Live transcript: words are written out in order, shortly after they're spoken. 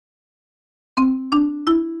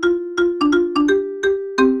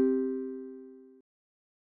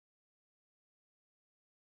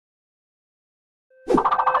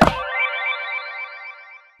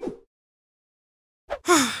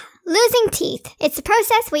Losing teeth. It's a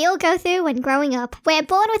process we all go through when growing up. We're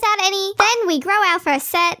born without any, then we grow our first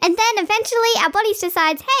set, and then eventually our bodies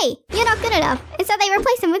decides, hey, you're not good enough, and so they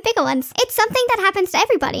replace them with bigger ones. It's something that happens to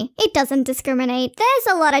everybody. It doesn't discriminate. There's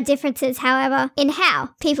a lot of differences, however, in how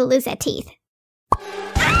people lose their teeth.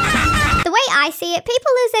 The way I see it,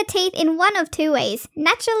 people lose their teeth in one of two ways,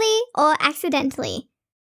 naturally or accidentally.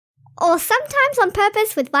 Or sometimes on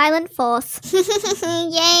purpose with violent force.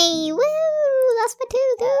 Yay, woo, lost my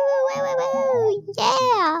tooth, woo, woo, woo, woo,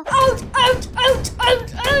 yeah. Out, out, out,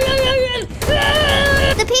 out, out.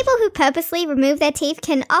 The people who purposely remove their teeth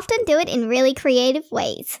can often do it in really creative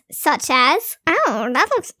ways, such as, oh, that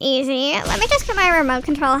looks easy. Let me just get my remote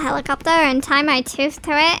control helicopter and tie my tooth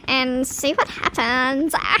to it and see what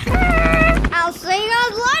happens. I'll see you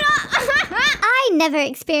guys later. I never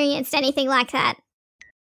experienced anything like that.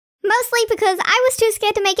 Mostly because I was too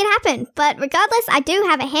scared to make it happen, but regardless, I do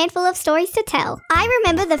have a handful of stories to tell. I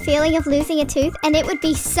remember the feeling of losing a tooth, and it would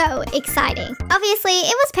be so exciting. Obviously,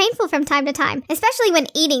 it was painful from time to time, especially when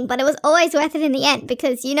eating, but it was always worth it in the end,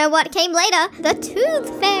 because you know what came later? The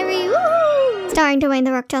Tooth Fairy, woo! Starring Dwayne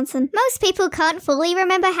 "The Rock" Johnson. Most people can't fully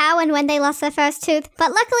remember how and when they lost their first tooth,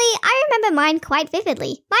 but luckily, I remember mine quite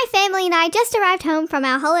vividly. My family and I just arrived home from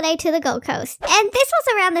our holiday to the Gold Coast, and this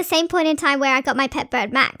was around the same point in time where I got my pet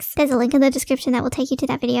bird, Max. There's a link in the description that will take you to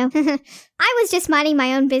that video. I was just minding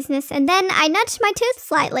my own business, and then I nudged my tooth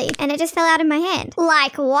slightly, and it just fell out of my hand.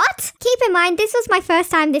 Like what? Keep in mind, this was my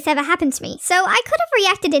first time this ever happened to me, so I could have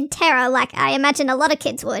reacted in terror like I imagine a lot of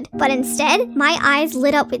kids would. But instead, my eyes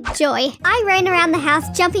lit up with joy. I ran around the house,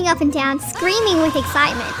 jumping up and down, screaming with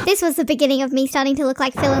excitement. This was the beginning of me starting to look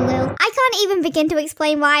like Phil and Lil. I can't even begin to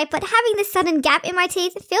explain why, but having this sudden gap in my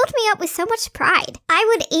teeth filled me up with so much pride. I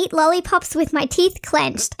would eat lollipops with my teeth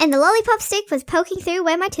clenched, and the lollipop stick was poking through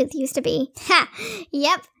where my tooth used to be. Ha!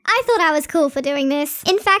 Yep. I thought I was cool for doing this.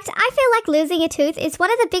 In fact, I feel like losing a tooth is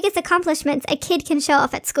one of the biggest accomplishments a kid can show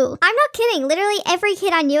off at school. I'm not kidding, literally every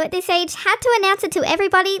kid I knew at this age had to announce it to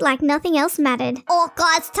everybody like nothing else mattered. Oh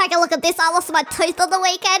guys, take a look at this, I lost my tooth on the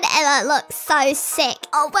weekend and it looks so sick.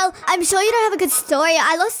 Oh well, I'm sure you don't have a good story.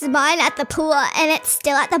 I lost mine at the pool and it's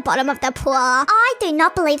still at the bottom of the pool. I do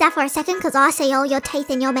not believe that for a second because I see all your teeth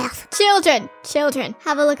in your mouth. Children,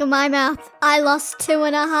 have a look at my mouth. I lost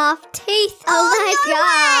 2.5 teeth. Oh my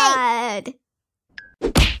god.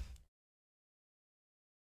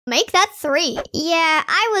 Make that 3. Yeah,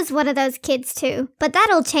 I was one of those kids too, but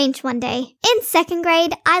that'll change one day. In 2nd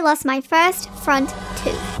grade, I lost my first front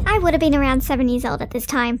tooth. I would have been around 7 years old at this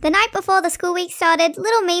time. The night before the school week started,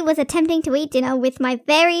 little me was attempting to eat dinner with my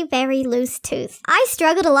very, very loose tooth. I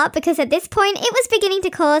struggled a lot because at this point, it was beginning to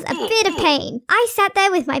cause a bit of pain. I sat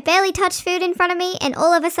there with my barely touched food in front of me, and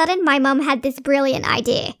all of a sudden, my mum had this brilliant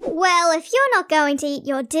idea. Well, if you're not going to eat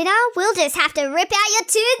your dinner, we'll just have to rip out your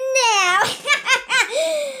tooth now.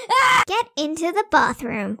 Get into the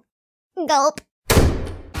bathroom. Gulp.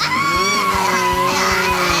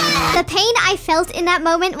 The pain I felt in that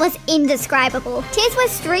moment was indescribable. Tears were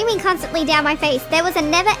streaming constantly down my face. There was a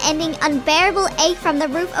never-ending, unbearable ache from the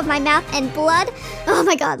roof of my mouth and blood. Oh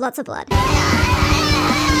my god, lots of blood.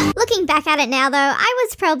 Looking back at it now though, I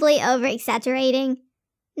was probably over-exaggerating.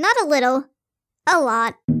 Not a little. A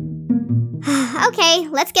lot. Okay,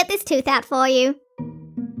 let's get this tooth out for you.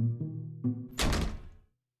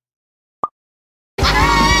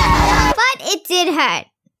 But it did hurt.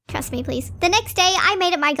 Trust me, please. The next day, I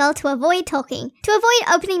made it my goal to avoid talking. To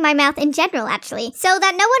avoid opening my mouth in general, actually. So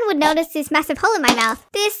that no one would notice this massive hole in my mouth.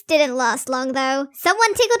 This didn't last long, though.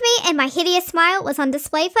 Someone tickled me, and my hideous smile was on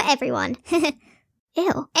display for everyone.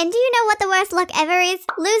 Ew. And do you know what the worst luck ever is?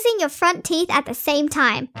 Losing your front teeth at the same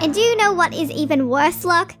time. And do you know what is even worse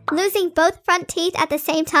luck? Losing both front teeth at the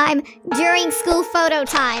same time during school photo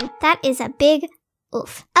time. That is a big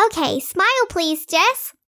oof. Okay, smile please,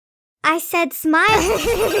 Jess. I said smile. Something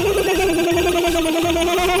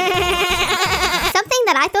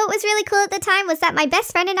that I thought was really cool at the time was that my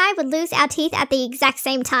best friend and I would lose our teeth at the exact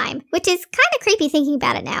same time, which is kind of creepy thinking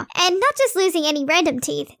about it now. And not just losing any random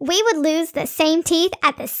teeth, we would lose the same teeth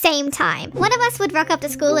at the same time. One of us would rock up to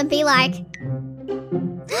school and be like,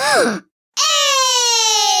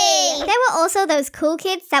 There were also those cool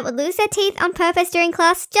kids that would lose their teeth on purpose during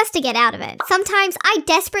class just to get out of it. Sometimes I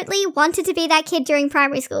desperately wanted to be that kid during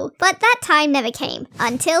primary school, but that time never came.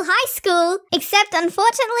 Until high school. Except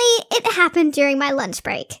unfortunately, it happened during my lunch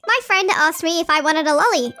break. My friend asked me if I wanted a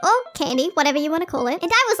lolly, or candy, whatever you want to call it,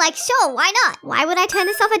 and I was like, sure, why not? Why would I turn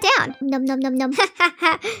this offer down? Num num num num.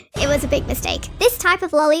 It was a big mistake. This type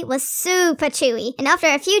of lolly was super chewy, and after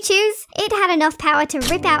a few chews, it had enough power to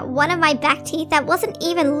rip out one of my back teeth that wasn't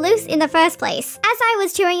even loose in the first place. As I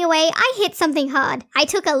was chewing away, I hit something hard. I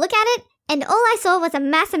took a look at it, and all I saw was a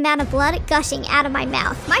mass amount of blood gushing out of my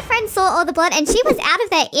mouth. My friend saw all the blood and she was out of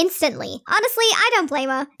there instantly. Honestly, I don't blame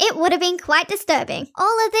her. It would have been quite disturbing.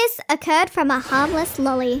 All of this occurred from a harmless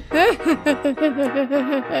lolly. Sorry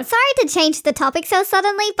to change the topic so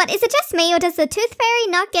suddenly, but is it just me or does the Tooth Fairy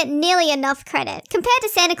not get nearly enough credit? Compared to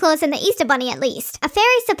Santa Claus and the Easter Bunny at least. A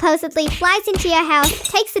fairy supposedly flies into your house,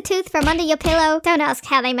 takes the tooth from under your pillow, don't ask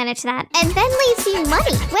how they manage that, and then leaves you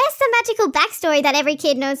money. Where's the magical backstory that every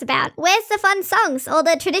kid knows about? Where's the fun songs or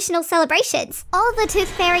the traditional celebrations? All the Tooth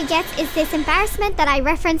Fairy gets is this embarrassment that I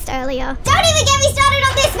referenced earlier. Don't even get me started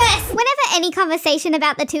on this mess! Whenever any conversation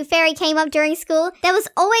about the Tooth Fairy came up during school, there was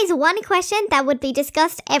always one question that would be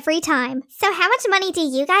discussed every time. So how much money do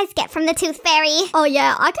you guys get from the Tooth Fairy? Oh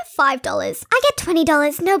yeah, I get $5. I get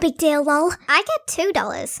 $20, no big deal, lol. I get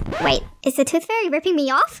 $2. Wait, is the Tooth Fairy ripping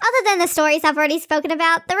me off? Other than the stories I've already spoken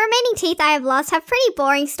about, the remaining teeth I have lost have pretty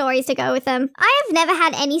boring stories to go with them. I have never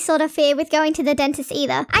had any sort of fear with going to the dentist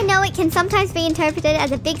either. I know it can sometimes be interpreted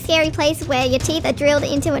as a big scary place where your teeth are drilled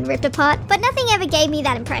into and ripped apart, but nothing ever gave me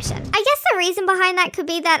that impression. I guess the reason behind that could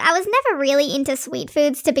be that I was never really into sweet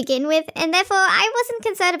foods to begin with, and therefore I wasn't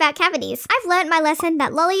concerned about cavities. I've learned my lesson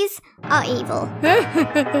that lollies are evil.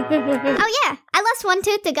 Oh yeah, I lost one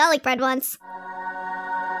tooth to garlic bread once.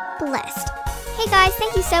 Blessed. Hey guys,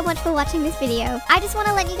 thank you so much for watching this video. I just want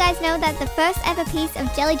to let you guys know that the first ever piece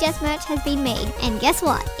of Jelly Jess merch has been made. And guess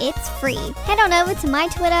what? It's free. Head on over to my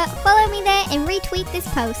Twitter, follow me there and retweet this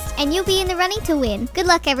post. And you'll be in the running to win. Good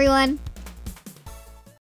luck everyone.